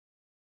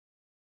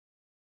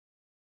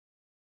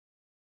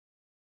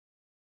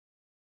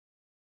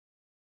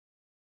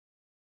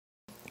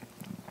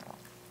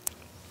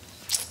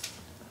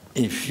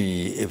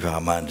if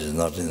our mind is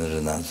not in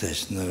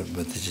renunciation,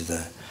 but this is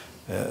the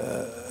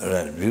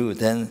right view,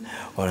 then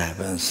what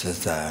happens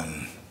is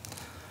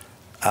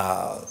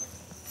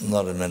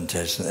not a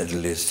meditation, at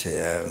least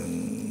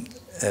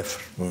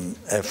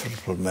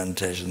effortful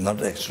meditation,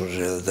 not actual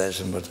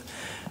realization, but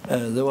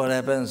then what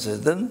happens is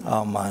then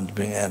our mind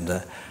being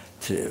under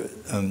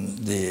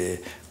the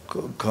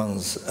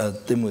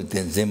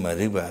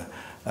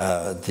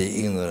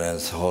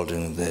ignorance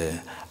holding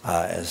the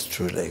as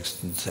truth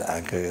existence,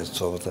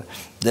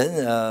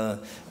 then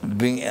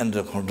being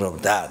under control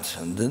of that,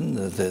 and then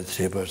the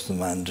three-person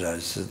mantra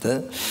is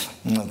then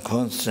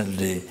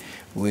constantly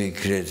we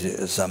create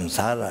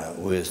samsara,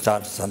 we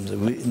start samsara,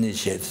 we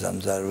initiate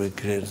samsara, we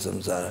create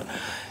samsara,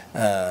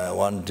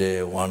 1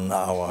 day, 1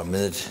 hour,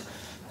 minute.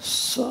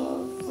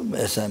 So,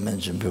 as I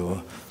mentioned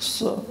before,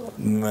 so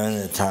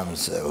many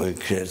times we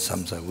create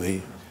samsara,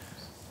 we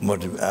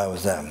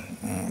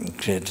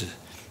create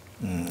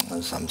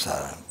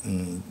samsara,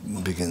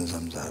 begin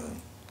samsara.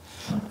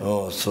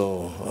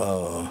 So,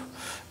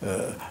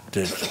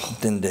 the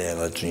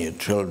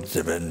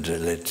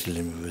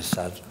 12 we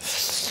start.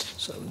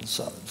 So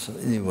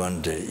in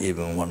 1 day,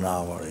 even 1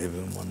 hour,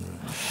 even 1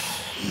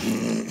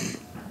 minute.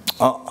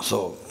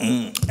 So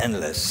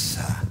endless.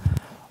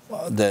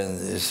 Then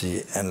you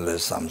see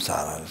endless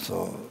samsara.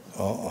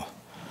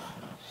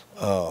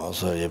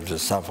 So you have to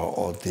suffer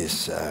all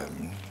this.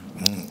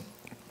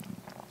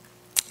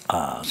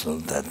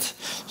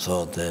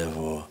 So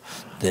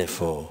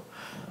therefore,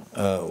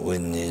 we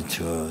need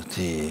to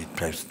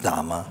practice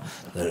Dhamma,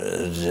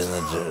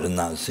 the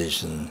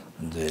renunciation,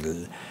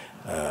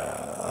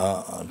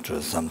 to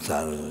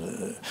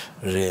samsara,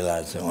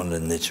 realizing only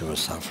nature of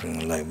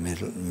suffering, like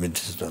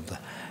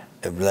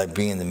like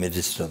being in the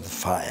midst of the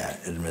fire,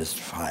 amidst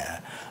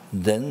fire.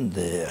 Then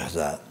there's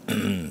a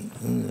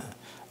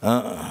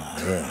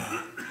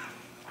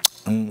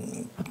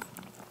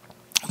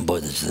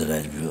but it's the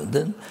right view.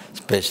 Then,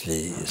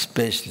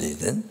 especially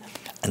then,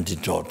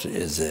 antidote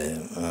is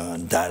a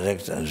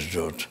direct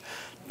antidote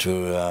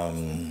to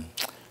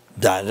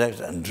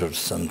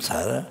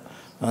samsara,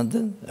 and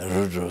then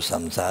rudra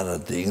samsara,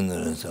 the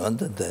ignorance, and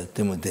the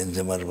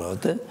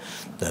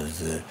that is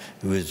the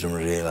wisdom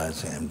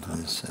realizing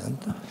emptiness.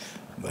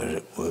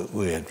 But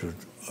we have to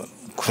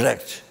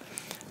correct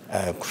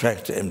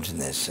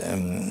emptiness,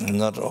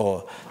 not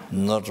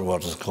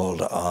what is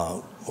called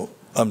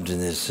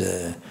emptiness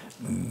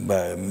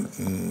by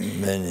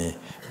many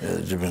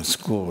different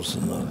schools.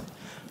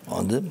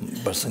 On the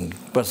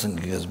person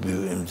gives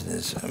view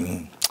emptiness,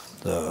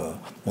 the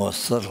more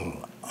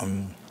subtle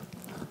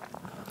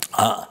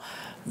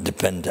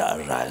dependent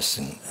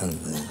arising, and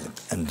the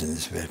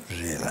emptiness we have to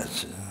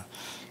realize.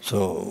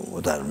 So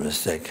without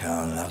mistake,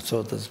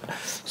 so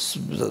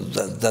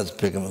that's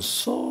become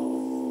so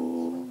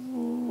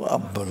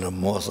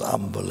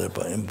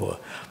unbelievable,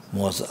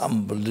 most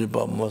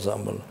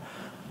unbelievable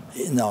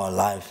in our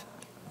life.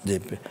 The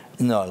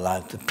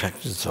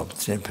practice of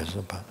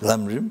three-person path,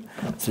 Lamrim,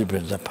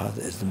 three-person path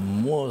is the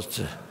most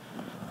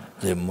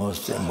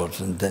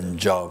important than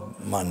job,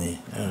 money,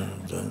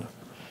 and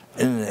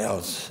anything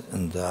else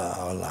in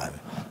our life.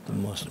 The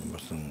most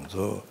important.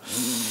 So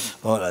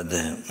all of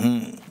them.